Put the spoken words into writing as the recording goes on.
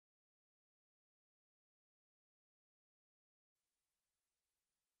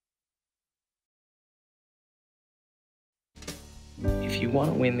If you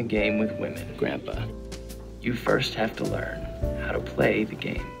want to win the game with women, Grandpa, you first have to learn how to play the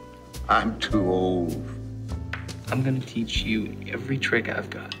game. I'm too old. I'm gonna teach you every trick I've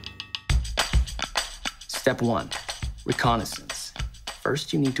got. Step 1, reconnaissance.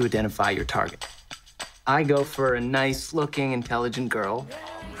 First, you need to identify your target. I go for a nice-looking, intelligent girl.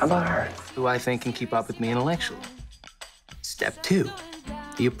 How about her? Who I think can keep up with me intellectually. Step 2,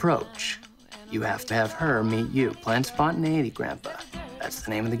 the approach. You have to have her meet you. Plan spontaneity, Grandpa. That's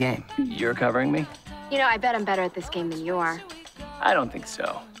the name of the game. You're covering me? You know, I bet I'm better at this game than you are. I don't think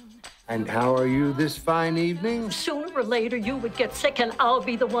so. And how are you this fine evening? Sooner or later, you would get sick, and I'll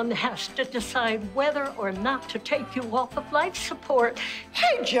be the one that has to decide whether or not to take you off of life support.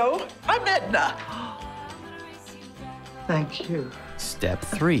 Hey, Joe, I'm Edna. Thank you. Step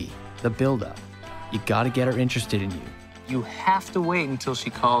 3, the build-up. You gotta get her interested in you. You have to wait until she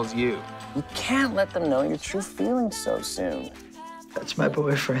calls you. You can't let them know your true feelings so soon. That's my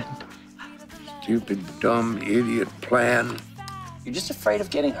boyfriend. Stupid, dumb, idiot plan. You're just afraid of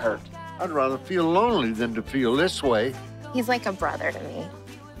getting hurt. I'd rather feel lonely than to feel this way. He's like a brother to me.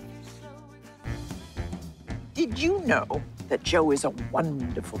 Did you know that Joe is a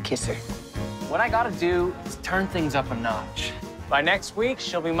wonderful kisser? What I gotta do is turn things up a notch. By next week,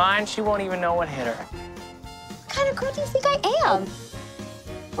 she'll be mine. She won't even know what hit her. What kind of girl do you think I am?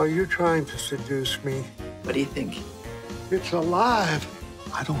 Are you trying to seduce me? What do you think? It's alive.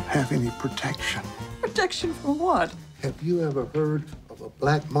 I don't have any protection. Protection from what? Have you ever heard of a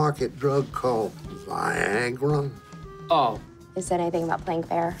black market drug called Viagra? Oh. Is that anything about playing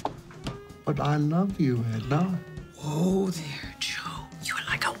fair? But I love you, Edna. Oh, there, Joe. You're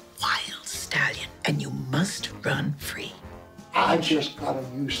like a wild stallion, and you must run free. I just got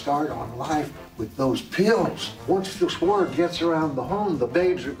a new start on life with those pills. Once this word gets around the home, the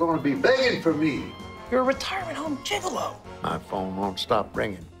babes are going to be begging for me. You're a retirement home gigolo. My phone won't stop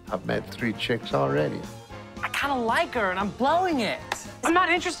ringing. I've met 3 chicks already. I kind of like her, and I'm blowing it. I'm not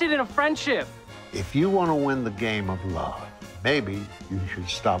interested in a friendship. If you want to win the game of love, maybe you should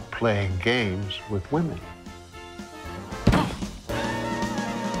stop playing games with women.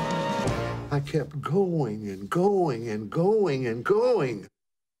 I kept going and going and going and going.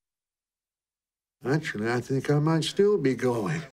 Actually, I think I might still be going.